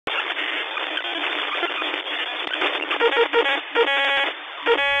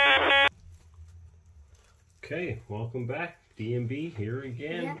Okay, welcome back. DMB here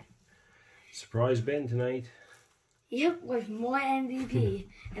again. Yep. Surprise Ben tonight. Yep, with more MVP.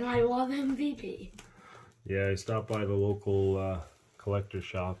 And I love MVP. Yeah, I stopped by the local collector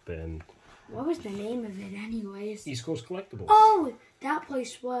shop and What was the name of it anyways? East Coast Collectibles. Oh, that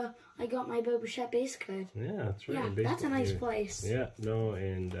place where I got my Boba Fett base card. Yeah, that's right. Yeah, that's a nice place. Yeah, no,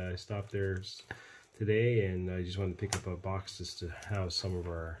 and I stopped there today and I just wanted to pick up a box just to house some of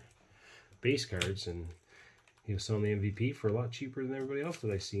our base cards, and he was selling the MVP for a lot cheaper than everybody else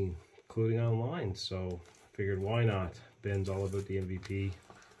that I've seen, including online. So I figured, why not? Ben's all about the MVP.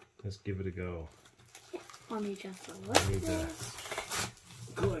 Let's give it a go. Let me just look I need to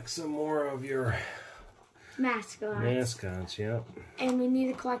collect some more of your mascots. Yeah. And we need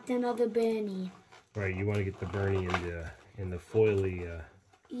to collect another Bernie. Right, you want to get the Bernie in the foily.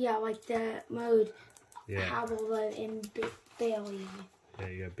 Yeah, like the mode. Yeah. Howler and Bailey. Yeah,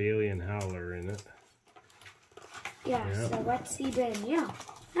 you got Bailey and Howler in it. Yeah, so let's see Ben. Yeah,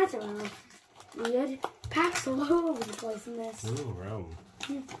 that's a really weird. Packs all over the place in this. Ooh, wow.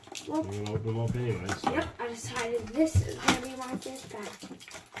 Well, We're gonna open them up anyway. So. yep, I decided this is gonna be my first pack.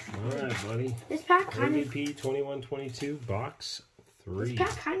 Alright, buddy. This pack kind of MVP 2122 box 3. This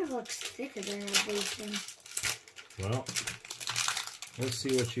pack kind of looks thicker than everything. Well, let's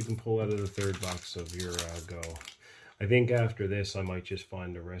see what you can pull out of the third box of your go. I think after this, I might just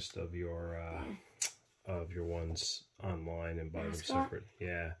find the rest of your ones online and buy them separate.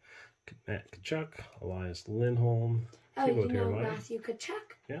 Yeah, Matt Tkachuk, Elias Lindholm. Oh, you know Matthew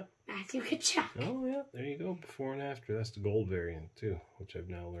Tkachuk? Yeah. Matthew Tkachuk. Oh, yeah, there you go, before and after. That's the gold variant, too, which I've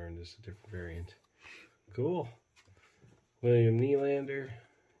now learned is a different variant. Cool. William Nylander,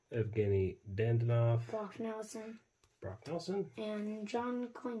 Evgeny Dandanov, Brock Nelson, and John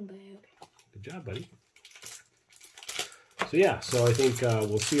Klingberg. Good job, buddy. So yeah, so I think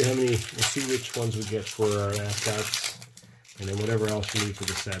we'll see which ones we get for our mascots, and then whatever else you need for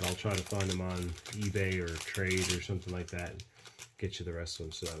the set, I'll try to find them on eBay or trade or something like that. Get you the rest of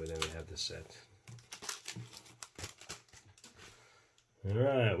them so that way then we have the set. All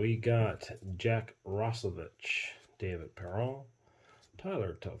right, we got Jack Roslovich, David Perron,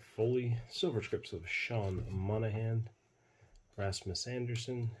 Tyler Toffoli, Silver Scripts of Sean Monahan, Rasmus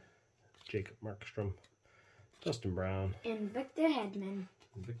Anderson, Jacob Markstrom, Dustin Brown, and Victor Hedman.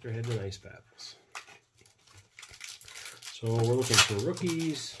 Ice Battles. So we're looking for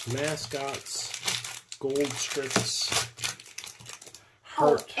rookies, mascots, gold scripts,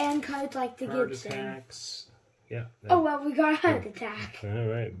 and cards like the heart Gibson. attacks. Yeah. Oh, well, we got a heart attack. All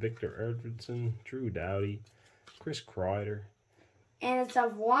right, Victor Arvidsson, Drew Doughty, Chris Kreider. And it's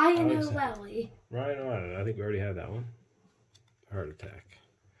of Ryan O'Reilly. Ryan O'Reilly, I think we already have that one. Heart attack.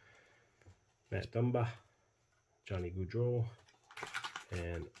 Matt Dumba, Johnny Gaudreau,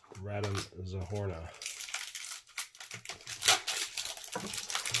 and Radim Zahorna.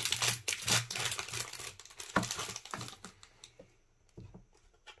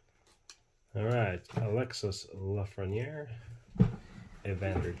 All right, Alexis Lafreniere,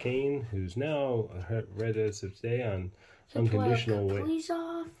 Evander Kane, who's now read as of today on unconditional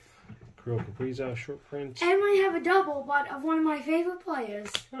waiver. Kirill Kaprizov, short print. And we have a double, but of one of my favorite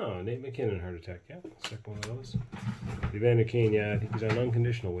players. Oh, Nate McKinnon, heart attack. Yeah, second one of those. Evander Kane, yeah, I think he's on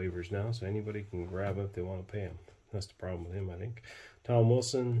unconditional waivers now, so anybody can grab him if they want to pay him. That's the problem with him, I think. Tom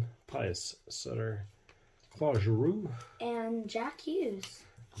Wilson, Pius Sutter, Claude Giroux, and Jack Hughes.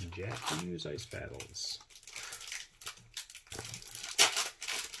 Ice Battles.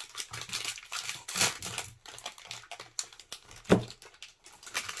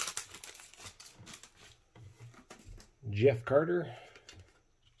 Jeff Carter,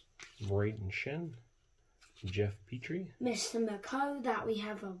 Brayden Shen, Jeff Petrie, Mr. McCoy, that we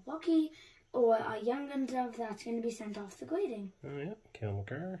have a rookie or a young guns of that's going to be sent off the grading. Oh yeah, Cal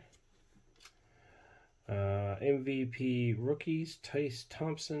McCarr. MVP rookies, Tice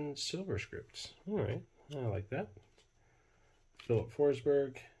Thompson, Silver Scripts. All right, I like that. Philip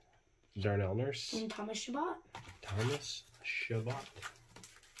Forsberg, Darnell Nurse, And Thomas Chabot.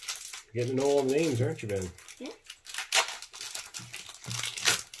 You're getting to know all the names, aren't you, Ben? Yeah.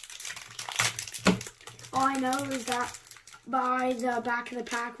 All I know is that by the back of the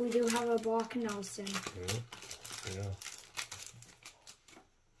pack, we do have a Brock Nelson. Yeah.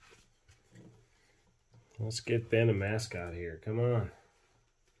 Let's get Ben a mascot here. Come on.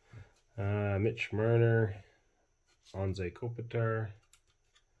 Mitch Marner, Anze Kopitar,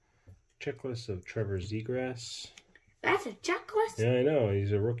 checklist of Trevor Zegras. That's a checklist? Yeah, I know.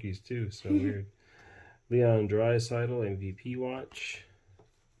 These are rookies too, so weird. Leon Draisaitl, MVP watch.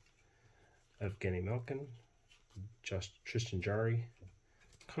 Evgeny Malkin, Tristan Jarry,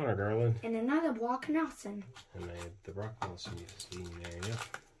 Connor Garland. And another Brock Nelson. And I have the Brock Nelson you've seen there,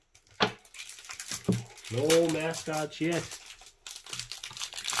 yeah. No mascots yet.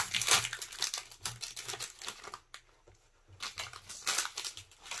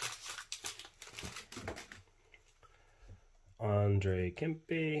 Andre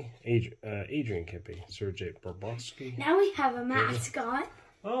Kempe, Adrian Kempe, Sergei Bobrovsky. Now we have a mascot.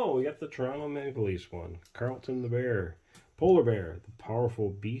 Oh, we got the Toronto Maple Leafs one. Carlton the Bear. Polar Bear, the powerful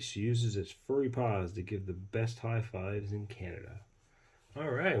beast, uses its furry paws to give the best high fives in Canada.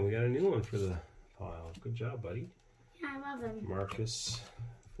 All right, we got a new one for the pile. Good job, buddy. Yeah, I love him. Marcus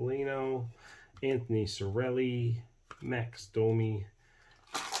Foligno, Anthony Cirelli, Max Domi,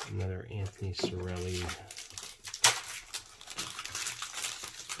 another Anthony Cirelli.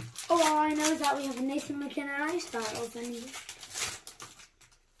 Oh, all I know is that we have a Nathan McKinnon Ice Battles in here.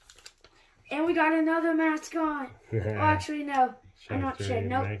 And we got another mascot. Oh, actually, no. I'm not sure.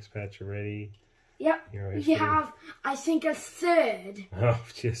 Nope. Max Pacioretty. Yep. We have, I think, a third. Oh,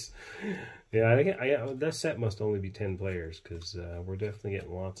 just... Yeah, that set must only be 10 players because we're definitely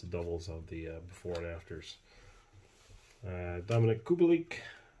getting lots of doubles of the before and afters. Dominic Kubalik,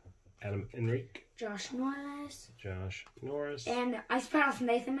 Adam Enrique, Josh Norris. And Ice Battles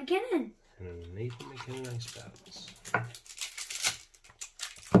Nathan McKinnon. And Nathan McKinnon Ice Battles.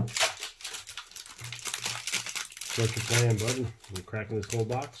 What you playing, bud? You cracking this whole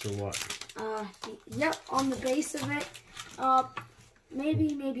box or what? Yep, on the base of it.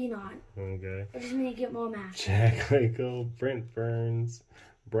 Maybe, maybe not. Okay. I just need to get more matches. Jack Eichel, Brent Burns,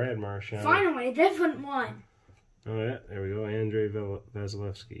 Brad Marchand. Finally, a different one. Oh yeah, there we go. Andrei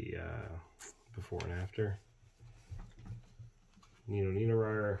Vasilevsky, before and after. Nino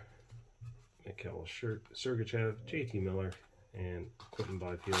Niederreiter, Mikhail Sergachev, JT Miller, and Quentin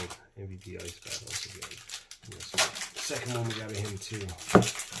Byfield, MVP Ice Battles again. Second one we got of him too.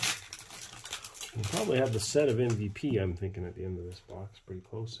 We'll probably have the set of MVP, I'm thinking, at the end of this box. Pretty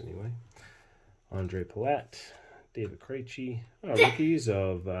close anyway. Andre Palat, David Krejci. Oh, rookies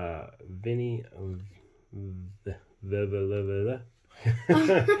of Vinny Look.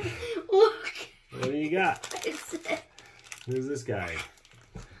 What do you got? Who's this guy?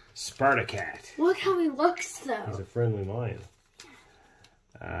 Spartacat. Look how he looks, though. He's a friendly lion.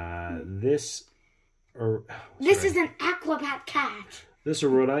 This is an acrobat cat. This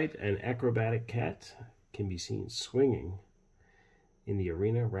erudite and acrobatic cat can be seen swinging in the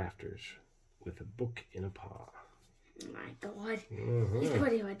arena rafters with a book in a paw. Oh my God, he's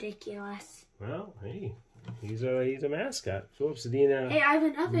pretty ridiculous. Well, hey, he's a mascot. Philip Sedina. Hey, I have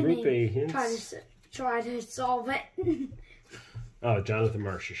another name. Hintz. Try to solve it. Oh, Jonathan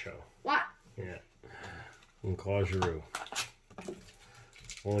Marchessault. What? Yeah, and Claude Giroux.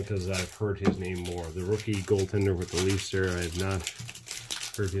 Only because I've heard his name more. The rookie goaltender with the Leafs there, I have not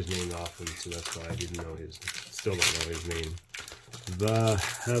heard his name often, so that's why I didn't know still don't know his name. The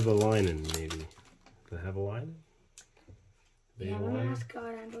Havalainen, maybe. The Havalainen? Yeah, a mascot,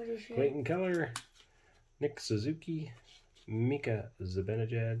 I'm pretty sure. Clayton Keller, Nick Suzuki, Mika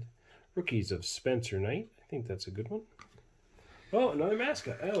Zibanejad, rookies of Spencer Knight. I think that's a good one. Oh, another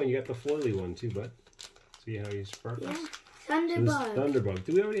mascot. Oh, and you got the Floydly one too, bud. See how he sparkles? Yeah. Thunderbug. Thunderbug.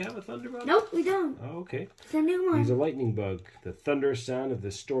 Do we already have a Thunderbug? Nope, we don't. Oh, okay. It's a new one. He's a lightning bug. The thunderous sound of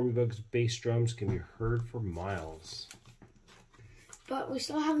the stormy bug's bass drums can be heard for miles. But we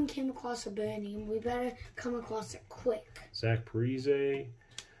still haven't came across a Bernie, and we better come across it quick. Zach Parise,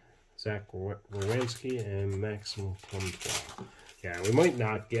 Zach Werenski, and Maxim Comtois. Yeah, we might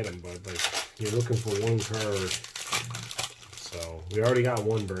not get him, but you're looking for one card. So we already got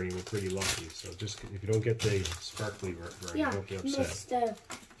one Bernie. We're pretty lucky. So just if you don't get the sparkly Bernie, don't be upset. Mr.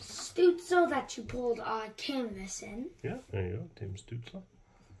 Stützle that you pulled our canvas in. Yeah, there you go. Tim Stützle.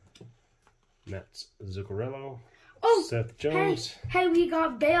 Matt Zuccarello. Oh, Seth Jones. Hey, we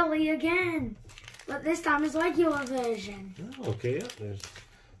got Bailey again. But this time his regular version. Oh, okay, yeah. There's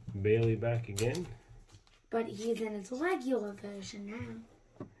Bailey back again. But he's in his regular version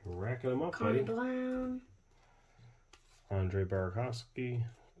now. Racking them up, Connor buddy. Brown. Andre Burakovsky,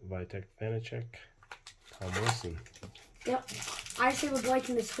 Vitek Vanacek, Tom Wilson. Yep. I say we're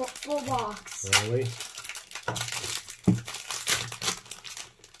breaking this full box. Really?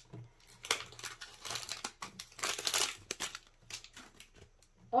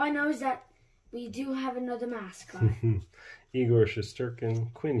 All I know is that we do have another mascot. Igor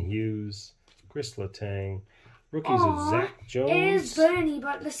Shesterkin, Quinn Hughes, Chris Letang, rookies of Zach Jones. It is Bernie,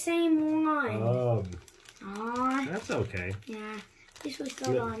 but the same one. That's okay. Yeah, at least we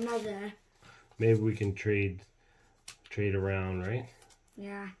still got another. Maybe we can trade around, right?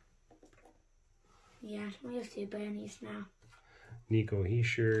 Yeah. Yeah, we have two Bernies now. Nico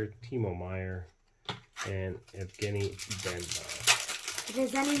Hischier, Timo Meyer, and Evgeny Benba. If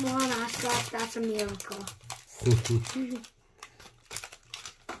there's any more mascots, that's a miracle.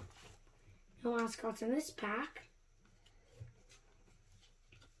 No mascots in this pack.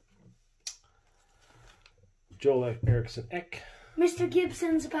 Joel Eriksson Ek. Mr.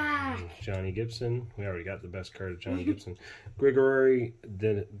 Gibson's back. Johnny Gibson. We already got the best card of Johnny Gibson. Grigory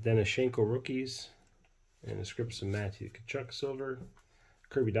Denishenko rookies. And the scripts of Matthew Tkachuk silver.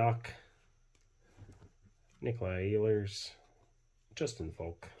 Kirby Doc. Nikolai Ehlers. Justin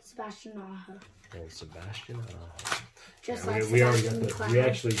Folk. Sebastian Aho. And Sebastian Aho. Just yeah, like we already got McLeod. we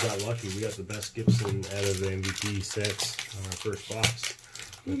actually got lucky. We got the best Gibson out of the MVP sets on our first box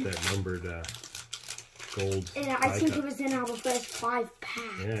with that numbered gold. Yeah, I think it was in our first 5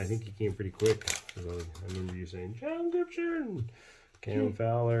 packs. Yeah, I think he came pretty quick. I remember you saying, John Gibson, Cam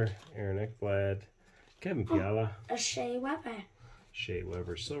Fowler, Aaron Ekblad, Kevin Fiala, Shea Weber. Shea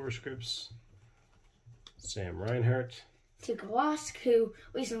Weber Silver Scripts, Sam Reinhart, Tuukka Rask, who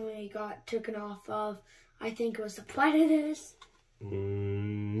recently got taken off of, I think it was the Predators.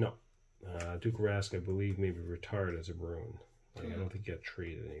 No. Tuukka Rask, I believe, maybe retired as a Bruin. I don't think he got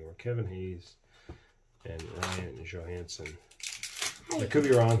traded anymore. Kevin Hayes and Ryan Johansson. Hey. I could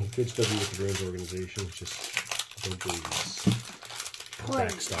be wrong. He could still be with the Bruins organization. Just don't believe he's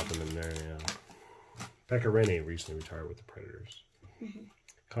backstopping them there. Yeah. Pekka Rinne recently retired with the Predators.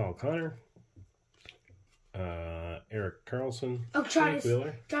 Kyle Connor. Erik Karlsson. Oh, try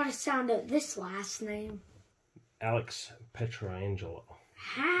to sound out this last name. Alex Pietrangelo.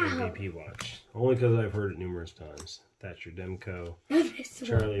 How? MVP watch. Only because I've heard it numerous times. Thatcher Demko.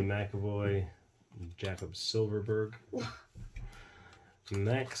 Charlie McAvoy. Jacob Silverberg.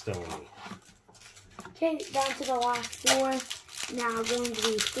 Max Stoney. Okay, down to the last 4. Now going to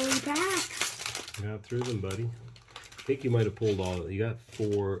be 3 packs. Got through them, buddy. I think you might have pulled all. You got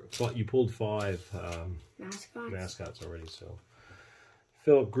 4. You pulled 5 mascots already. So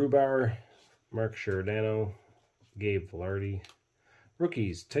Philip Grubauer, Mark Giordano, Gabe Velarde.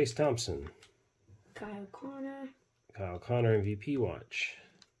 Rookies: Tyce Thompson, Kyle Connor MVP watch.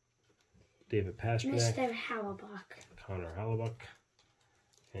 David Pastrnak, Mr. Hallebuck, Connor Hallebuck,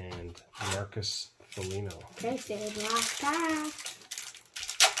 and Marcus Foligno. Okay, save last pack.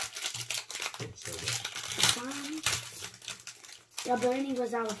 Yeah, Bernie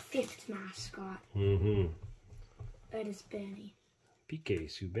was our 5th mascot. That is Bernie. PK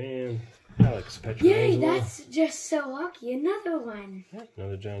Subban, Alex Pietrangelo. Yay, that's just so lucky. Another one. Yep,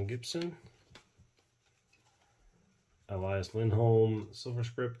 another John Gibson. Elias Lindholm, Silver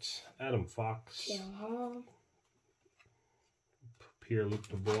Script, Adam Fox, Dale Hall, Pierre-Luc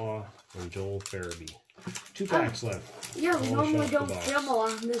Dubois, and Joel Farabee. 2 packs left. Yeah, we Almost normally shut the don't box. film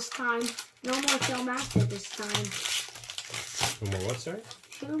along this time. No more film after this time. No more what, sorry?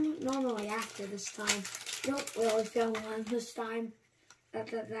 Film normally after this time. Don't really film along this time.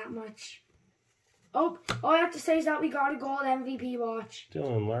 That much. Oh, all I have to say is that we got a gold MVP watch.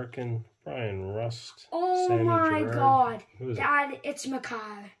 Dylan Larkin, Brian Rust, Oh Sammy my Girard. God. Who is it? Dad, it's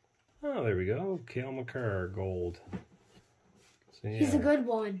Makai. Oh, there we go. Cale Makar, gold. So, yeah, He's a good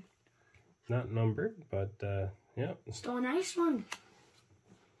one. not numbered, but yeah. Still a nice one.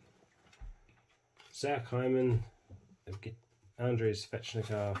 Zach Hyman, Andrei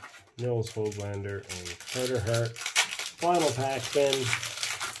Svechnikov, Nils Hoglander, and Carter Hart. Final pack, Ben.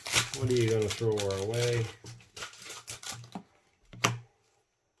 What are you going to throw our way?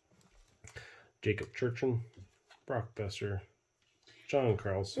 Jacob Churchin, Brock Besser, John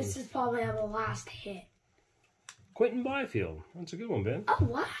Carlson. This is probably our last hit. Quentin Byfield. That's a good one, Ben. Oh,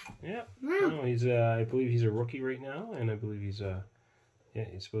 what? Yeah. Wow. No, he's I believe he's a rookie right now, and I believe he's yeah,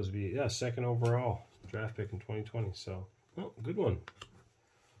 he's supposed to be 2nd overall draft pick in 2020. So, oh, good one.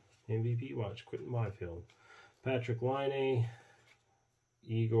 MVP watch, Quentin Byfield. Patrick Laine,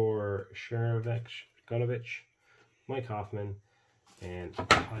 Igor Gunovich, Mike Hoffman, and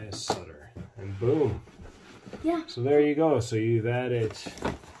Pius Sutter. And boom. Yeah. So there you go. So you've added,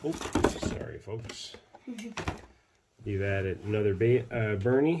 oh, sorry folks. You've added another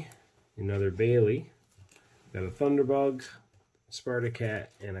Bernie, another Bailey, got a Thunderbug, Spartacat,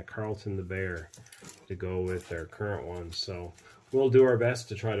 and a Carlton the Bear to go with their current ones. So we'll do our best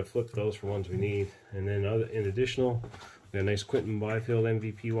to try to flip those for ones we need. And then in additional, we got a nice Quentin Byfield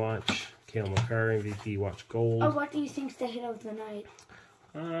MVP watch, Cale Makar MVP watch gold. Oh, what do you think's the hit of the night?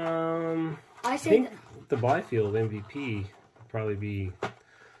 I think the Byfield MVP would probably be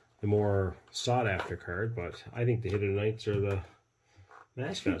the more sought-after card, but I think the hit of the nights are the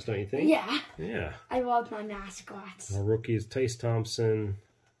mascots, don't you think? Yeah. Yeah. I love my mascots. Our rookies: Tyce Thompson,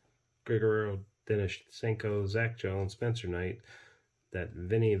 Grigory Denishenko, Zach Jones, Spencer Knight, that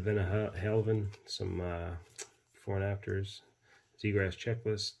Vinny Helven, some before and afters, Seagrass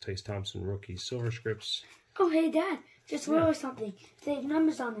checklist, Tice Thompson rookie silver scripts. Oh, hey, Dad, just realized something. They have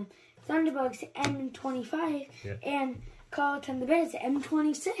numbers on them. Thunderbugs M25 and Carlton the Bears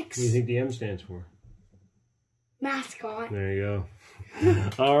M26. What do you think the M stands for? Mascot. There you go.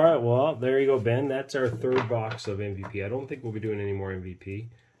 All right, well, there you go, Ben. That's our third box of MVP. I don't think we'll be doing any more MVP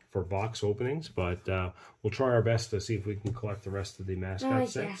for box openings, but we'll try our best to see if we can collect the rest of the mascot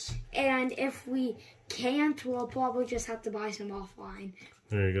sets. And if we can't, we'll probably just have to buy some offline.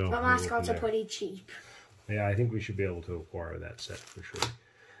 There you go. But mascots are pretty cheap. Yeah, I think we should be able to acquire that set for sure.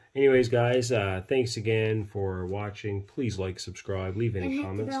 Anyways, guys, thanks again for watching. Please like, subscribe, leave any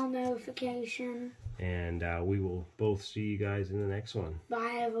comments. Hit the bell notification. And we will both see you guys in the next one.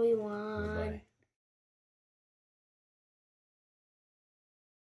 Bye, everyone. Bye-bye.